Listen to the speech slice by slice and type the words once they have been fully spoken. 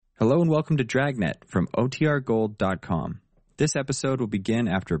Hello and welcome to Dragnet from OTRGold.com. This episode will begin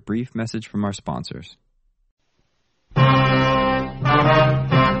after a brief message from our sponsors. The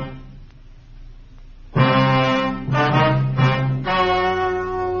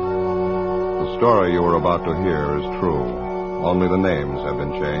story you are about to hear is true. Only the names have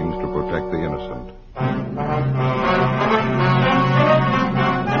been changed to protect the innocent.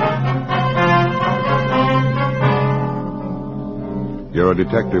 You're a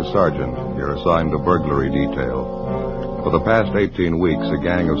detective sergeant. You're assigned to burglary detail. For the past 18 weeks, a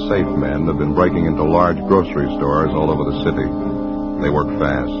gang of safe men have been breaking into large grocery stores all over the city. They work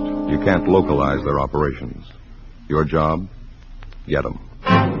fast. You can't localize their operations. Your job? Get them.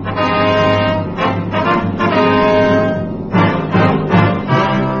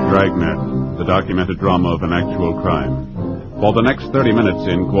 Dragnet, the documented drama of an actual crime. For the next 30 minutes,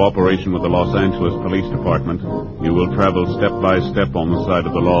 in cooperation with the Los Angeles Police Department, you will travel step by step on the side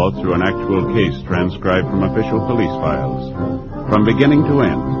of the law through an actual case transcribed from official police files. From beginning to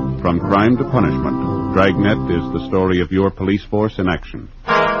end, from crime to punishment, Dragnet is the story of your police force in action.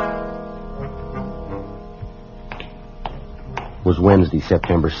 It was Wednesday,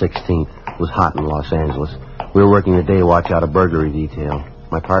 September 16th. It was hot in Los Angeles. We were working the day watch out of burglary detail.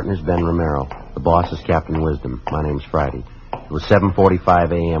 My partner's Ben Romero. The boss is Captain Wisdom. My name's Friday. It was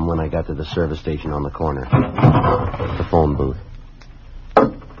 7:45 a.m. when I got to the service station on the corner. The phone booth.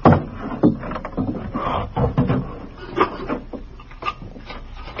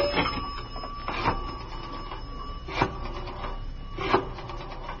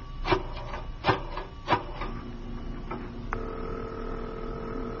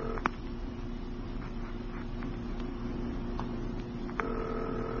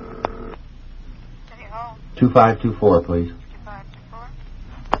 City Hall. 2524, please. 2524.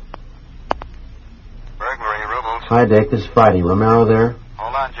 Burglary, Rubbles. Hi, Dick. This is Friday. Romero there?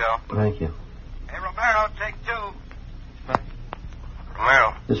 Hold on, Joe. Thank you. Hey, Romero, take two.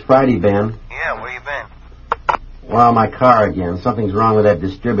 Romero. This is Friday, Ben. Yeah, where you been? Well, my car again. Something's wrong with that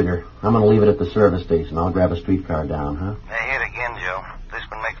distributor. I'm going to leave it at the service station. I'll grab a streetcar down, huh? They hit again, Joe. This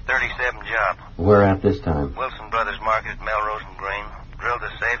one makes 37 jobs. Where at this time? Wilson Brothers Market at Melrose and Green. Drilled the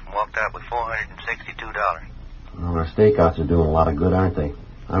safe and walked out with $462. Well, our stakeouts are doing a lot of good, aren't they?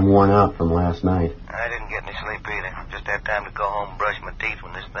 I'm worn out from last night. I didn't get any sleep either. Just had time to go home and brush my teeth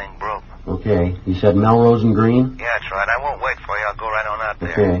when this thing broke. Okay. You said Melrose and Green? Yeah, that's right. I won't wait for you. I'll go right on out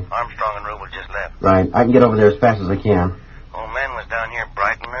there. Okay. Armstrong and Rubel just left. Right. I can get over there as fast as I can. Old man was down here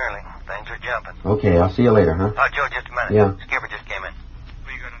bright and early. Things are jumping. Okay. I'll see you later, huh? Oh, Joe, just a minute. Yeah. Skipper just came in.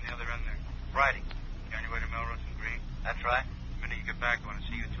 Who you got on the other end there? Friday. You on your way to Melrose and Green? That's right. The minute you get back, I want to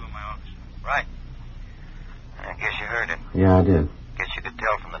see you two in my office. Right. I guess you heard it. Yeah, I did. Guess you could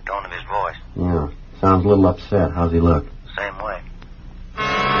tell from the tone of his voice. Yeah. Sounds a little upset. How's he look? Same way.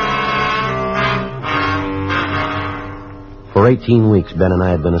 For 18 weeks, Ben and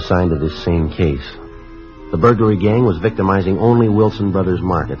I had been assigned to this same case. The burglary gang was victimizing only Wilson Brothers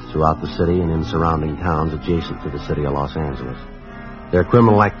markets throughout the city and in surrounding towns adjacent to the city of Los Angeles. Their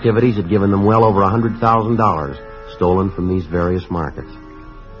criminal activities had given them well over $100,000 stolen from these various markets.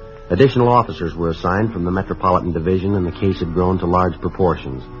 Additional officers were assigned from the Metropolitan Division, and the case had grown to large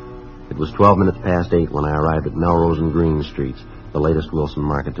proportions. It was 12 minutes past 8 when I arrived at Melrose and Green Streets, the latest Wilson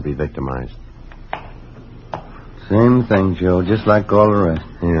market to be victimized. Same thing, Joe, just like all the rest.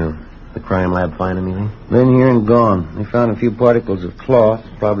 Yeah. The crime lab find anything? Been here and gone. They found a few particles of cloth,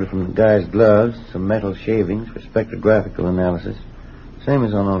 probably from the guy's gloves, some metal shavings for spectrographical analysis. Same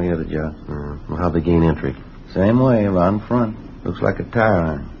as on all the other jobs. Well, how'd they gain entry? Same way, around front. Looks like a tire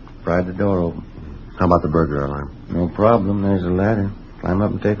iron. Pried the door open. How about the burglar alarm? No problem. There's a ladder. Climb up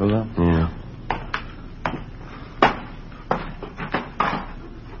and take a look. Yeah.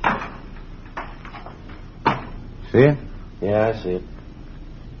 See it? Yeah, I see it.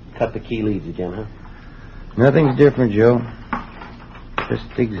 Cut the key leads again, huh? Nothing's different, Joe. Just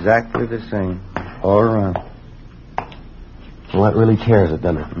exactly the same. All around. Well, that really tears it,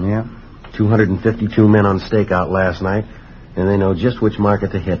 doesn't it? Yeah. 252 men on stakeout last night, and they know just which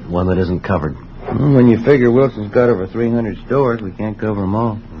market to hit, one that isn't covered. Well, when you figure Wilson's got over 300 stores, we can't cover them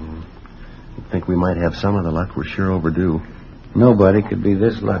all. You'd think we might have some of the luck. We're sure overdue. Nobody could be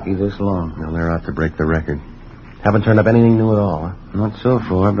this lucky this long. Well, they're out to break the record. Haven't turned up anything new at all, huh? Not so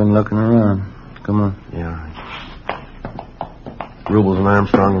far. I've been looking around. Come on. Yeah. Rubels and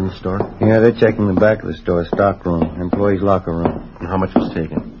Armstrong in the store? Yeah, they're checking the back of the store, stock room, employees' locker room. And how much was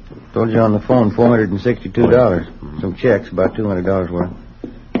taken? Told you on the phone, $462. Some checks, about $200 worth.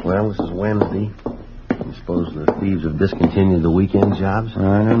 Well, this is Wednesday. I suppose the thieves have discontinued the weekend jobs?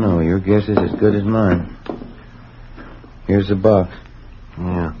 I don't know. Your guess is as good as mine. Here's the box.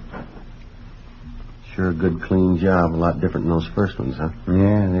 Yeah. Sure a good, clean job. A lot different than those first ones, huh?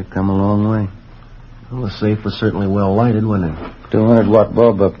 Yeah, they've come a long way. Well, the safe was certainly well lighted, wasn't it? 200-watt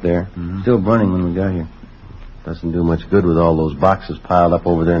bulb up there. Still burning when we got here. Doesn't do much good with all those boxes piled up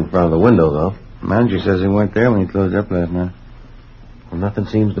over there in front of the window, though. Manager says they weren't there when he closed up last night. Well, nothing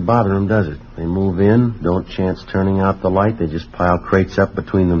seems to bother them, does it? They move in, don't chance turning out the light. They just pile crates up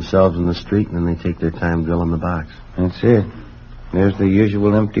between themselves and the street, and then they take their time drilling the box. That's it. There's the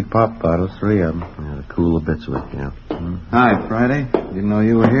usual empty pop bottles, 3 of them. Yeah, to cool the bits with, yeah. Hi, Friday. Didn't know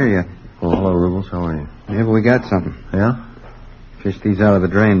you were here yet. Well, hello, Rubles. How are you? Yeah, but we got something. Yeah? Fished these out of the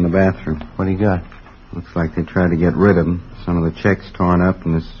drain in the bathroom. What do you got? Looks like they tried to get rid of them. Some of the checks torn up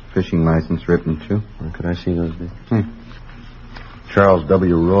and this fishing license ripped in two. Well, could I see those bits? Hmm. Charles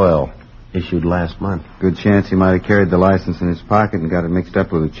W. Royal, issued last month. Good chance he might have carried the license in his pocket and got it mixed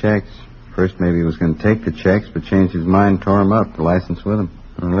up with the checks. First, maybe he was going to take the checks, but changed his mind, tore them up, the license with him.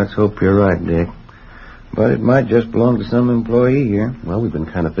 Well, let's hope you're right, Dick. But it might just belong to some employee here. Well, we've been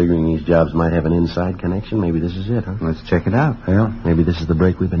kind of figuring these jobs might have an inside connection. Maybe this is it, huh? Let's check it out. Well, maybe this is the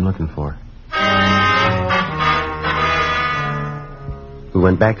break we've been looking for. We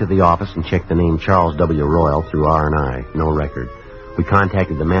went back to the office and checked the name Charles W. Royal through R&I. No record. We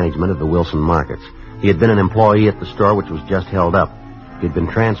contacted the management of the Wilson Markets. He had been an employee at the store, which was just held up. He had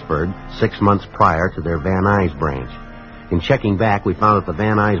been transferred 6 months prior to their Van Nuys branch. In checking back, we found that the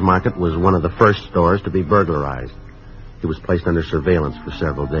Van Nuys Market was one of the first stores to be burglarized. It was placed under surveillance for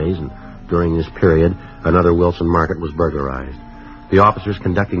several days, and during this period, another Wilson Market was burglarized. The officers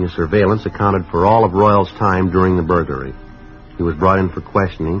conducting the surveillance accounted for all of Royal's time during the burglary. He was brought in for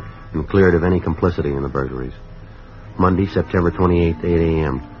questioning and cleared of any complicity in the burglaries. Monday, September 28th, 8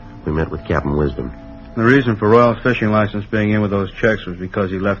 a.m., we met with Captain Wisdom. The reason for Royal's fishing license being in with those checks was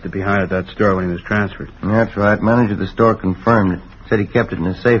because he left it behind at that store when he was transferred. That's right. Manager of the store confirmed it. Said he kept it in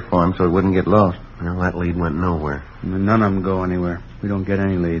a safe for him so it wouldn't get lost. Well, that lead went nowhere. None of them go anywhere. We don't get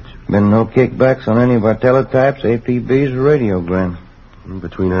any leads. Been no kickbacks on any of our teletypes, APBs, or radiograms.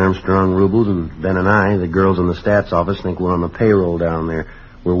 Between Armstrong, Rubles, and Ben and I, the girls in the stats office think we're on the payroll down there.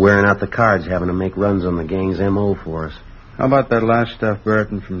 We're wearing out the cards, having to make runs on the gang's M.O. for us. How about that last stuff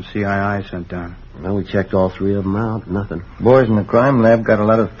Burton from CII sent down? Well, we checked all 3 of them out. Nothing. Boys in the crime lab got a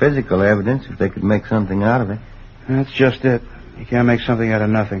lot of physical evidence if they could make something out of it. That's just it. You can't make something out of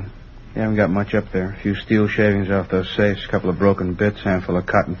nothing. You haven't got much up there. A few steel shavings off those safes, a couple of broken bits, handful of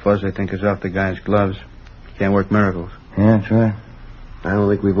cotton fuzz they think is off the guy's gloves. You can't work miracles. Yeah, that's right. I don't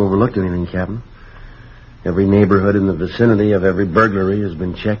think we've overlooked anything, Captain. Every neighborhood in the vicinity of every burglary has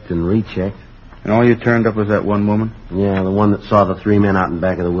been checked and rechecked. And all you turned up was that one woman? Yeah, the one that saw the 3 men out in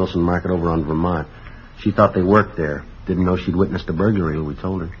back of the Wilson Market over on Vermont. She thought they worked there. Didn't know she'd witnessed a burglary when we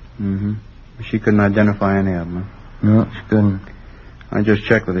told her. Mm-hmm. She couldn't identify any of them, huh? No, she couldn't. I just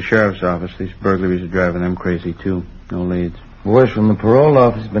checked with the sheriff's office. These burglaries are driving them crazy, too. No leads. Boys from the parole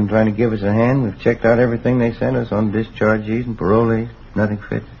office have been trying to give us a hand. We've checked out everything they sent us on dischargees and parolees. Nothing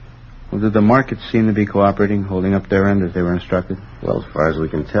fits. Well, did the markets seem to be cooperating, holding up their end as they were instructed? Well, as far as we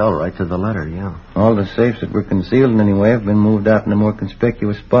can tell, right to the letter, yeah. All the safes that were concealed in any way have been moved out in a more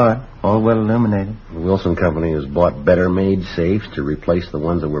conspicuous spot, all well illuminated. The Wilson Company has bought better-made safes to replace the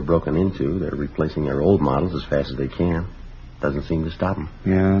ones that were broken into. They're replacing their old models as fast as they can. Doesn't seem to stop them.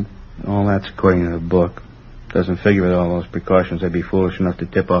 Yeah, all that's according to the book. Doesn't figure with all those precautions they'd be foolish enough to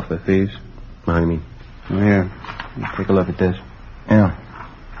tip off the thieves. What do you mean? Well, here, take a look at this. Yeah.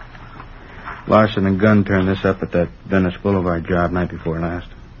 Larson and Gunn turned this up at that Venice Boulevard job night before last.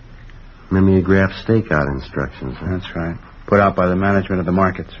 Mimeograph stakeout instructions. Huh? That's right. Put out by the management of the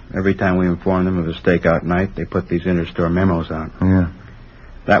markets. Every time we inform them of a stakeout night, they put these inter-store memos out. Yeah.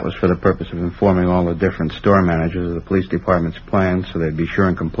 That was for the purpose of informing all the different store managers of the police department's plans so they'd be sure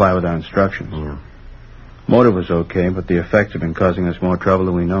and comply with our instructions. Yeah. Motive was okay, but the effects have been causing us more trouble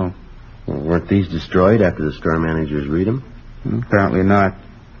than we know. Well, weren't these destroyed after the store managers read them? Apparently not.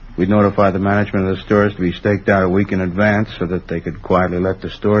 We'd notify the management of the stores to be staked out a week in advance so that they could quietly let the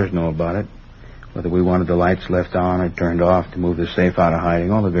stores know about it. Whether we wanted the lights left on or turned off to move the safe out of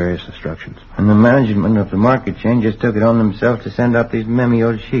hiding, all the various instructions. And the management of the market chain just took it on themselves to send out these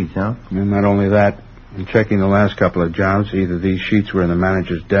memoed sheets, huh? And not only that, in checking the last couple of jobs, either these sheets were in the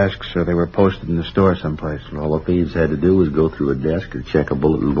manager's desks or they were posted in the store someplace. All the thieves had to do was go through a desk or check a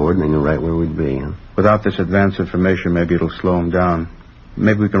bulletin board and they knew right where we'd be, huh? Without this advance information, maybe it'll slow them down.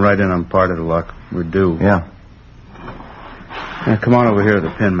 Maybe we can write in on part of the luck. We're due. Yeah. Now, come on over here to the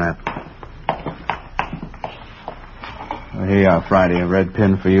pin map. Well, here you are, Friday. A red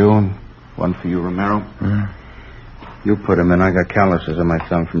pin for you and one for you, Romero. Mm. You put them in. I got calluses on my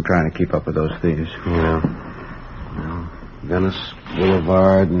thumb from trying to keep up with those thieves. Yeah. Well, Venice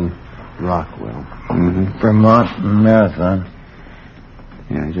Boulevard and Rockwell. Mm-hmm. Vermont Marathon.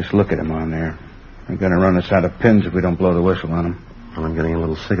 Yeah, just look at him on there. They're going to run us out of pins if we don't blow the whistle on him. Well, I'm getting a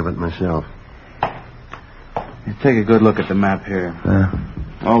little sick of it myself. You take a good look at the map here.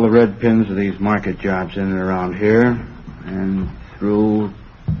 All the red pins are these market jobs in and around here and through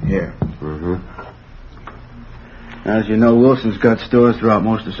here. Mm-hmm. As you know, Wilson's got stores throughout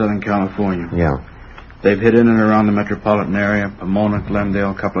most of Southern California. Yeah. They've hit in and around the metropolitan area, Pomona, Glendale,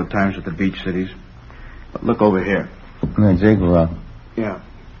 a couple of times at the beach cities. But look over here. That's Eagle Rock. Yeah.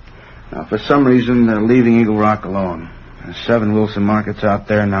 Now, for some reason, they're leaving Eagle Rock alone. There's 7 Wilson markets out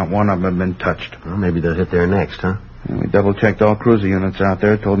there, and not one of them have been touched. Well, maybe they'll hit there next, huh? And we double-checked all cruiser units out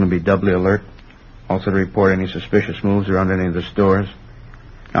there, told them to be doubly alert. Also to report any suspicious moves around any of the stores.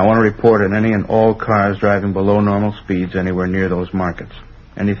 I want to report on any and all cars driving below normal speeds anywhere near those markets.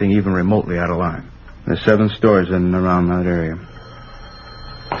 Anything even remotely out of line. There's 7 stores in and around that area.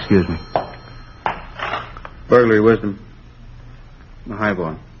 Excuse me. Burglary, Wisdom. The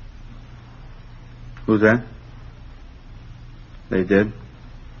highball. Who's that? They did?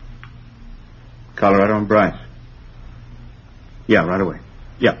 Colorado and Bryce. Yeah, right away.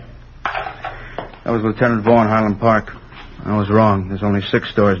 Yeah. That was Lieutenant Vaughn, Highland Park. I was wrong. There's only 6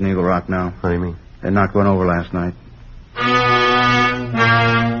 stores in Eagle Rock now. What do you mean? They knocked one over last night.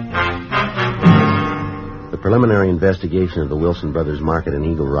 The preliminary investigation of the Wilson Brothers Market in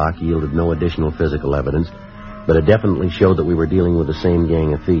Eagle Rock yielded no additional physical evidence, but it definitely showed that we were dealing with the same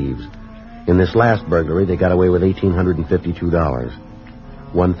gang of thieves. In this last burglary, they got away with $1,852.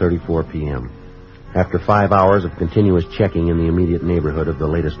 1:34 p.m. After 5 hours of continuous checking in the immediate neighborhood of the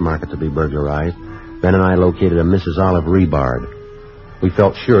latest market to be burglarized, Ben and I located a Mrs. Olive Rebard. We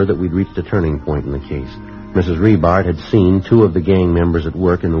felt sure that we'd reached a turning point in the case. Mrs. Rebard had seen 2 of the gang members at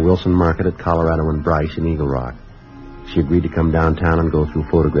work in the Wilson Market at Colorado and Bryce in Eagle Rock. She agreed to come downtown and go through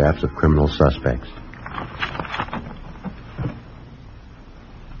photographs of criminal suspects.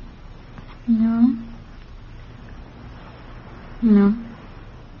 No.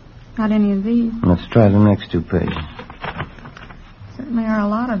 Not any of these. Let's try the next 2 pages. Certainly are a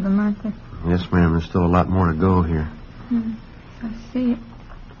lot of them, aren't there? Yes, ma'am. There's still a lot more to go here. I see it.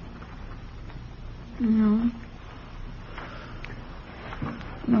 No,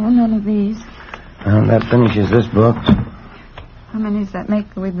 none of these. Well, that finishes this book. How many does that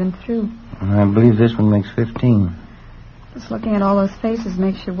make that we've been through? I believe this one makes 15. Just looking at all those faces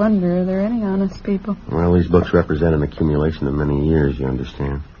makes you wonder, are there any honest people? Well, these books represent an accumulation of many years, you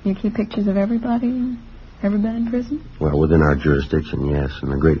understand. You keep pictures of everybody ever been in prison? Well, within our jurisdiction, yes,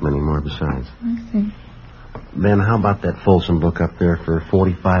 and a great many more besides. I see. Ben, how about that Folsom book up there for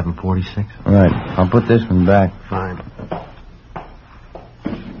 45 and 46? Right. I'll put this one back. Fine.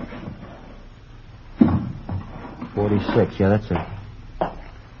 46, yeah, that's it.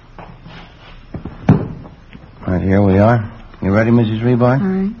 Right, here we are. You ready, Mrs. Rebar? All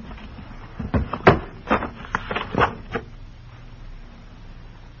right.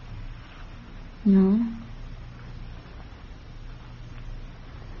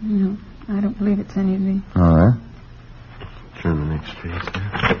 No, I don't believe it's any of these. All right. Turn the next page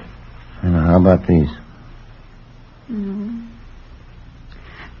there. And how about these? No.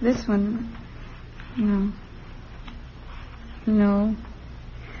 This one, no. No.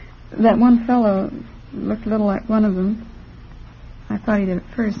 That one fellow looked a little like one of them. I thought he did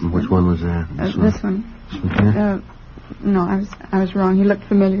at first. Which one was that? This one. This one here? No, I was wrong. He looked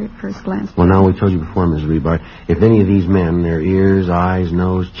familiar at first glance. Well, now, we told you before, Ms. Rebart, if any of these men, their ears, eyes,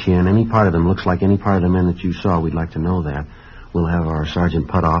 nose, chin, any part of them looks like any part of the men that you saw, we'd like to know that. We'll have our Sergeant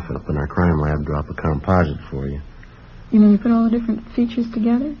Putoff up in our crime lab drop a composite for you. You mean you put all the different features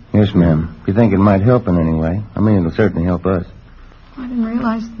together? Yes, ma'am. If you think it might help in any way, I mean, it'll certainly help us. I didn't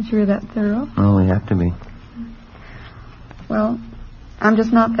realize that you were that thorough. Oh, we have to be. Well, I'm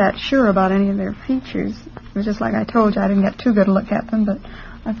just not that sure about any of their features. It was just like I told you, I didn't get too good a look at them, but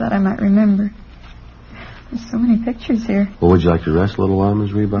I thought I might remember. There's so many pictures here. Well, would you like to rest a little while,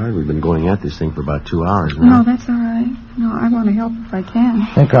 Ms. Rebard? We've been going at this thing for about 2 hours now. No, that's all right. No, I want to help if I can.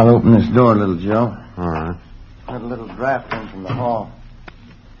 I think I'll open this door, little Joe. All right. Got a little draft in from the hall.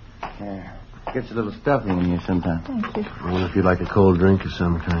 There. Gets a little stuffy in here sometimes. Thank you. I wonder if you'd like a cold drink of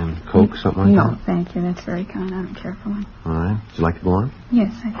some kind. Coke, something like that? No, thank you. That's very kind. I don't care for one. All right. Would you like to go on?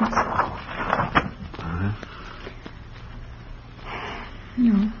 Yes, I think so. All right.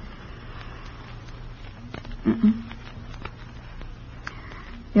 No.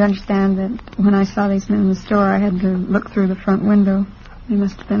 You understand that when I saw these men in the store, I had to look through the front window. They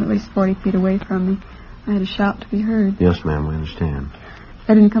must have been at least 40 feet away from me. I had to shout to be heard. Yes, ma'am, we understand.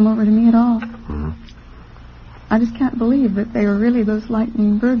 They didn't come over to me at all. Mm-hmm. I just can't believe that they were really those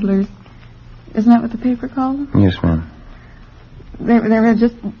lightning burglars. Isn't that what the paper called them? Yes, ma'am. They were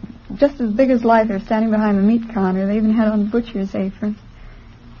just as big as life. They're standing behind the meat counter. They even had on butcher's aprons.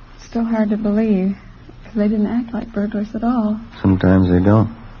 Still hard to believe, because they didn't act like burglars at all. Sometimes they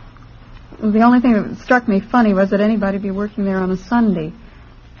don't. Well, the only thing that struck me funny was that anybody be working there on a Sunday.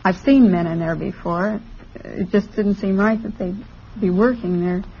 I've seen men in there before. It just didn't seem right that they'd be working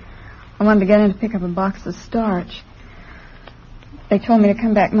there. I wanted to get in to pick up a box of starch. They told me to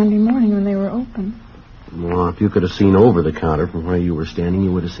come back Monday morning when they were open. Well, if you could have seen over the counter from where you were standing,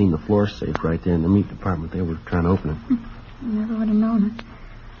 you would have seen the floor safe right there in the meat department. They were trying to open it. I never would have known it.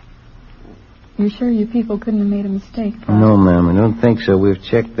 You sure you people couldn't have made a mistake, Bob? No, ma'am, I don't think so. We've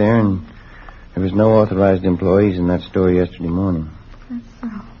checked there, and there was no authorized employees in that store yesterday morning. That's so.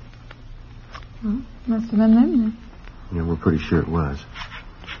 Well, must have been them then. Yeah, we're pretty sure it was.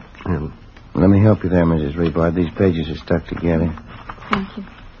 Yeah. Let me help you there, Mrs. Rebar. These pages are stuck together. Thank you.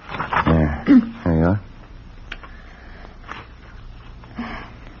 There. There you are.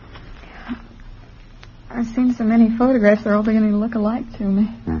 I've seen so many photographs, they're all beginning to look alike to me.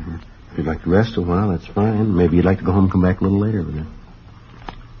 Mm-hmm. If you'd like to rest a while, that's fine. Maybe you'd like to go home and come back a little later with it.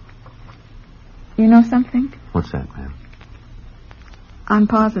 You know something? What's that, ma'am? I'm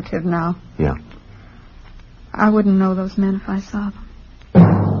positive now. Yeah. I wouldn't know those men if I saw them.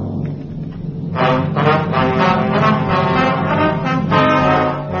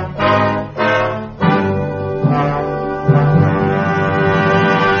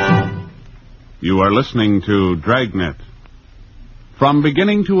 You are listening to Dragnet. From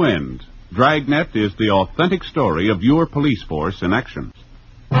beginning to end, Dragnet is the authentic story of your police force in action.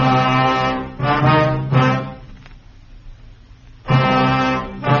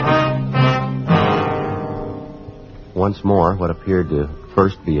 Once more, what appeared to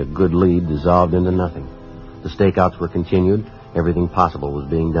first be a good lead dissolved into nothing. The stakeouts were continued. Everything possible was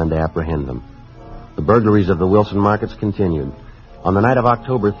being done to apprehend them. The burglaries of the Wilson markets continued. On the night of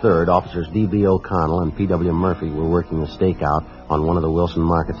October 3rd, officers D.B. O'Connell and P.W. Murphy were working a stakeout on one of the Wilson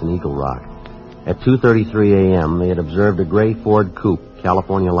markets in Eagle Rock. At 2:33 a.m., they had observed a gray Ford Coupe,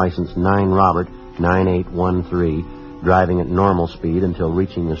 California license 9 Robert 9813, driving at normal speed until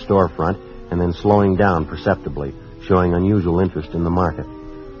reaching the storefront and then slowing down perceptibly, showing unusual interest in the market.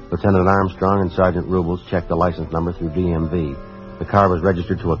 Lieutenant Armstrong and Sergeant Rubles checked the license number through DMV. The car was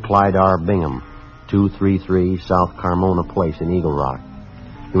registered to a Clyde R. Bingham, 233 South Carmona Place in Eagle Rock.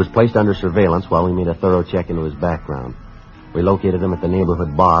 He was placed under surveillance while we made a thorough check into his background. We located him at the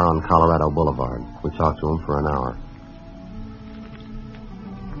neighborhood bar on Colorado Boulevard. We talked to him for an hour.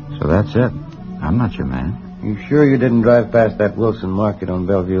 So that's it. I'm not your man. You sure you didn't drive past that Wilson market on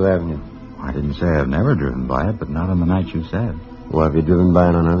Bellevue Avenue? I didn't say I've never driven by it, but not on the night you said. Well, have you driven by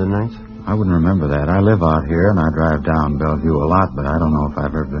it on other nights? I wouldn't remember that. I live out here, and I drive down Bellevue a lot, but I don't know if I've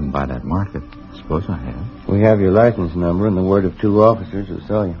ever been by that market. I suppose I have. We have your license number and the word of 2 officers who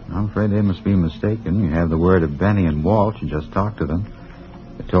saw you. I'm afraid they must be mistaken. You have the word of Benny and Walt. You just talked to them.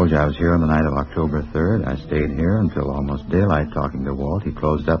 I told you I was here on the night of October 3rd. I stayed here until almost daylight talking to Walt. He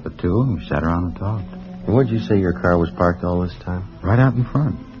closed up at 2, and we sat around and talked. And where'd you say your car was parked all this time? Right out in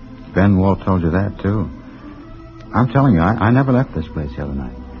front. Ben Walt told you that, too. I'm telling you, I never left this place the other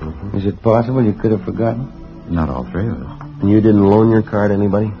night. Mm-hmm. Is it possible you could have forgotten? Not all 3 of us. And you didn't loan your car to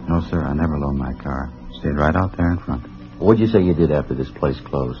anybody? No, sir, I never loaned my car. Stayed right out there in front. What'd you say you did after this place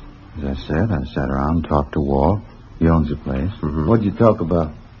closed? As I said, I sat around and talked to Walt. He owns the place. Mm-hmm. What'd you talk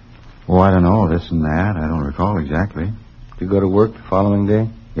about? Oh, I don't know, this and that. I don't recall exactly. Did you go to work the following day?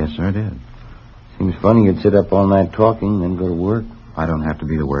 Yes, sir, I did. Seems funny you'd sit up all night talking, then go to work. I don't have to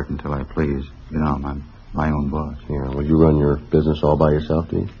be to work until I please. You know, I'm my own boss. Yeah, would you run your business all by yourself,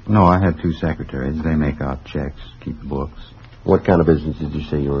 do you? No, I have 2 secretaries. They make out checks, keep books. What kind of business did you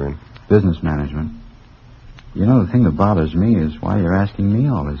say you were in? Business management. You know, the thing that bothers me is why you're asking me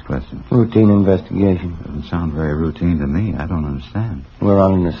all these questions. Routine investigation. Doesn't sound very routine to me. I don't understand. We're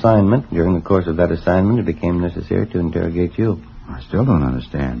on an assignment. During the course of that assignment, it became necessary to interrogate you. I still don't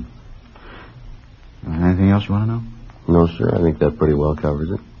understand. Anything else you want to know? No, sir. I think that pretty well covers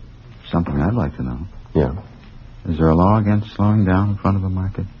it. Something I'd like to know. Yeah. Is there a law against slowing down in front of a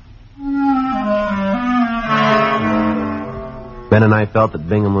market? Ben and I felt that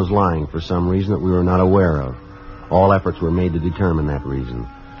Bingham was lying for some reason that we were not aware of. All efforts were made to determine that reason.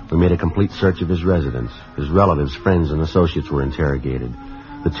 We made a complete search of his residence. His relatives, friends, and associates were interrogated.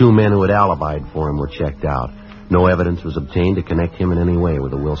 The 2 men who had alibied for him were checked out. No evidence was obtained to connect him in any way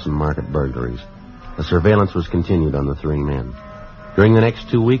with the Wilson market burglaries. The surveillance was continued on the 3 men. During the next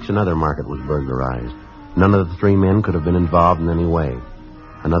 2 weeks, another market was burglarized. None of the 3 men could have been involved in any way.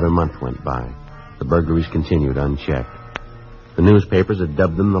 Another month went by. The burglaries continued unchecked. The newspapers had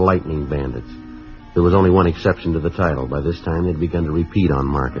dubbed them the Lightning Bandits. There was only one exception to the title. By this time, they'd begun to repeat on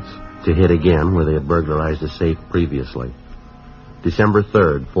markets, to hit again where they had burglarized a safe previously. December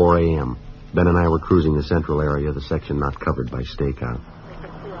 3rd, 4 a.m. Ben and I were cruising the central area of the section not covered by stakeout.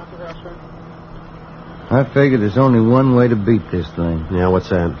 I figure there's only one way to beat this thing. Yeah, what's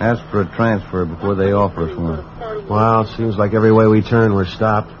that? Ask for a transfer before they offer us one. Well, seems like every way we turn, we're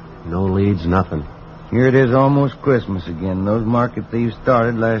stopped. No leads, nothing. Here it is almost Christmas again. Those market thieves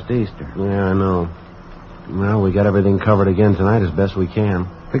started last Easter. Yeah, I know. Well, we got everything covered again tonight as best we can.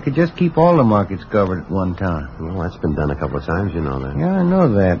 We could just keep all the markets covered at one time. Well, that's been done a couple of times, you know that. Yeah, I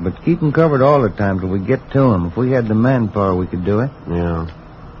know that, but keep them covered all the time till we get to them. If we had the manpower, we could do it. Yeah.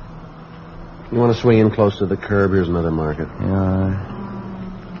 You want to swing in close to the curb? Here's another market. Yeah.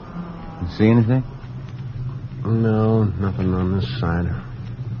 You see anything? No, nothing on this side.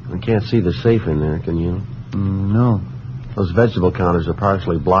 I can't see the safe in there, can you? No. Those vegetable counters are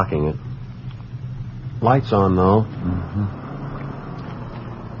partially blocking it. Lights on, though. Mm-hmm.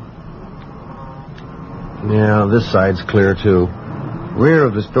 Yeah, this side's clear, too. Rear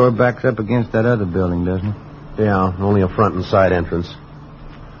of the store backs up against that other building, doesn't it? Yeah, only a front and side entrance.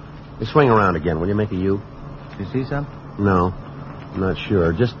 You swing around again, will you? Make a U? You see something? No, I'm not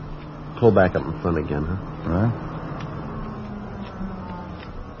sure. Just pull back up in front again, huh? Right.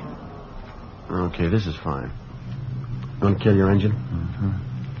 Okay, this is fine. You want to kill your engine? Mm-hmm.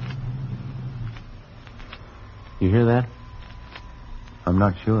 You hear that? I'm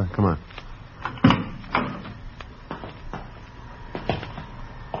not sure. Come on.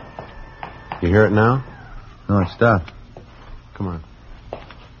 You hear it now? No, it stopped. Come on.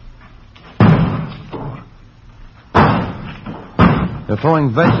 They're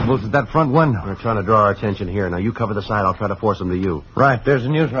throwing vegetables at that front window. They're trying to draw our attention here. Now, you cover the side. I'll try to force them to you. Right, there's the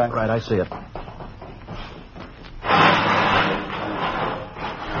news rack. Right, I see it. All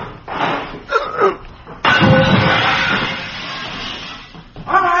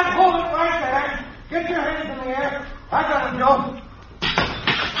right, hold it right there. Get your hands in the air. I got him, Joe.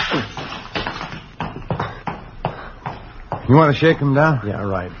 You want to shake him down? Yeah,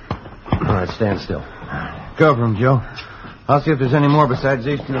 right. All right, stand still. Cover him, Joe. I'll see if there's any more besides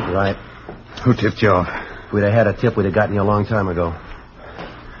these two. Right. Who tipped you off? If we'd have had a tip, we'd have gotten you a long time ago.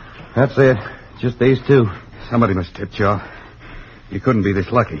 That's it. Just these two. Somebody must tip you off. You couldn't be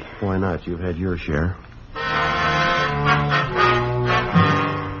this lucky. Why not? You've had your share.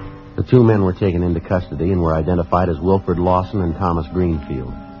 The two men were taken into custody and were identified as Wilford Lawson and Thomas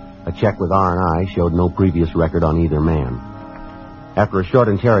Greenfield. A check with R&I showed no previous record on either man. After a short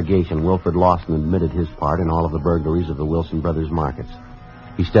interrogation, Wilford Lawson admitted his part in all of the burglaries of the Wilson Brothers markets.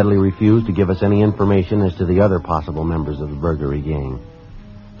 He steadily refused to give us any information as to the other possible members of the burglary gang.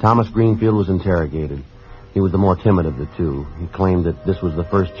 Thomas Greenfield was interrogated. He was the more timid of the two. He claimed that this was the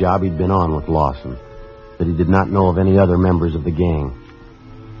first job he'd been on with Lawson, that he did not know of any other members of the gang,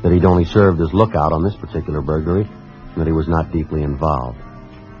 that he'd only served as lookout on this particular burglary, and that he was not deeply involved.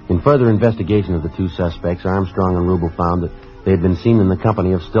 In further investigation of the two suspects, Armstrong and Rubel found that they had been seen in the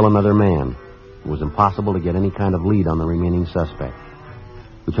company of still another man. It was impossible to get any kind of lead on the remaining suspect.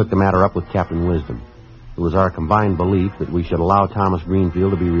 We took the matter up with Captain Wisdom. It was our combined belief that we should allow Thomas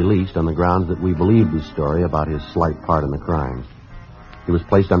Greenfield to be released on the grounds that we believed his story about his slight part in the crimes. He was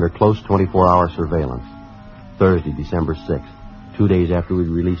placed under close 24-hour surveillance. Thursday, December 6th. 2 days after we'd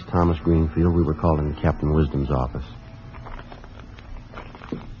released Thomas Greenfield, we were called into Captain Wisdom's office.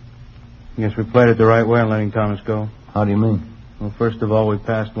 Guess we played it the right way in letting Thomas go. How do you mean? Well, first of all, we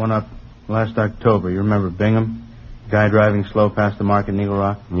passed one up last October. You remember Bingham? The guy driving slow past the market in Eagle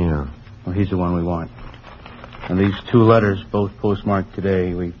Rock? Yeah. Well, he's the one we want. And these two letters, both postmarked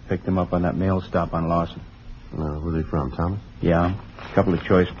today, we picked them up on that mail stop on Lawson. Where are they from, Thomas? Yeah, a couple of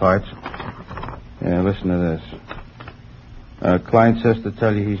choice parts. Yeah, listen to this. Client says to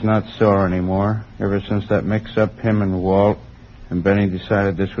tell you he's not sore anymore. Ever since that mix-up, him and Walt and Benny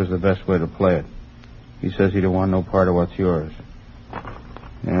decided this was the best way to play it. He says he don't want no part of what's yours.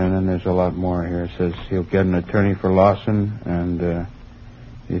 And then there's a lot more here. It says he'll get an attorney for Lawson, and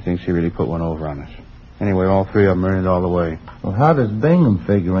he thinks he really put one over on us. Anyway, all three of them are in it all the way. Well, how does Bingham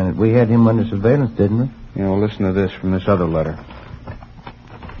figure in it? We had him under surveillance, didn't we? You know, listen to this from this other letter.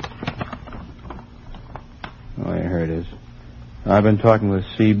 Oh, yeah, here it is. I've been talking with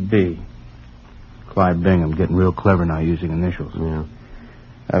C.B. Clyde Bingham, getting real clever now using initials. Yeah.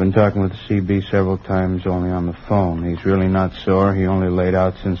 I've been talking with C.B. several times only on the phone. He's really not sore. He only laid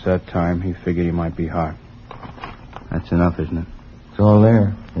out since that time. He figured he might be hot. That's enough, isn't it? It's all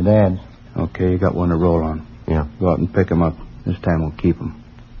there. It adds. Okay, you got one to roll on. Yeah. Go out and pick him up. This time we'll keep him.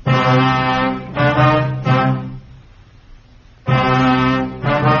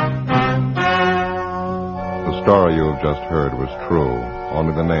 story you have just heard was true.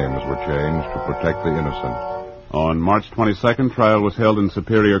 Only the names were changed to protect the innocent. On March 22nd, trial was held in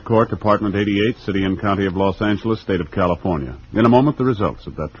Superior Court, Department 88, City and County of Los Angeles, State of California. In a moment, the results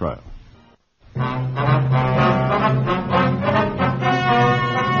of that trial.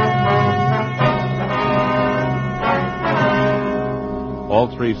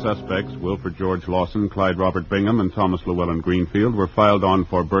 All three suspects, Wilford George Lawson, Clyde Robert Bingham, and Thomas Llewellyn Greenfield, were filed on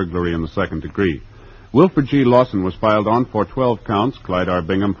for burglary in the second degree. Wilford G. Lawson was filed on for 12 counts, Clyde R.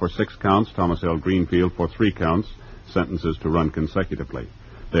 Bingham for 6 counts, Thomas L. Greenfield for 3 counts, sentences to run consecutively.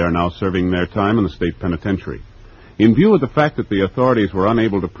 They are now serving their time in the state penitentiary. In view of the fact that the authorities were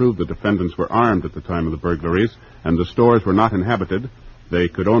unable to prove the defendants were armed at the time of the burglaries and the stores were not inhabited, they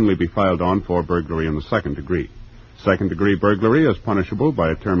could only be filed on for burglary in the second degree. Second-degree burglary is punishable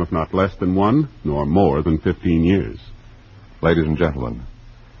by a term of not less than 1 nor more than 15 years. Ladies and gentlemen,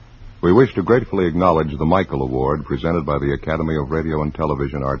 we wish to gratefully acknowledge the Michael Award presented by the Academy of Radio and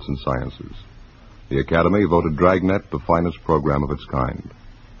Television Arts and Sciences. The Academy voted Dragnet the finest program of its kind.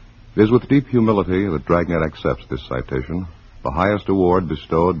 It is with deep humility that Dragnet accepts this citation, the highest award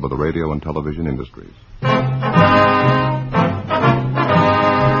bestowed by the radio and television industries.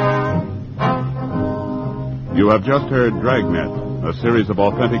 You have just heard Dragnet, a series of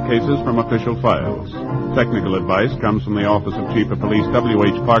authentic cases from official files. Technical advice comes from the Office of Chief of Police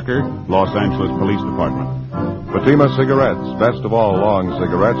W.H. Parker, Los Angeles Police Department. Fatima Cigarettes, best of all long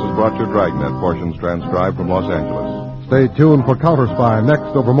cigarettes, has brought you Dragnet, portions transcribed from Los Angeles. Stay tuned for Counter Spy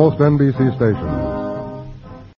next over most NBC stations.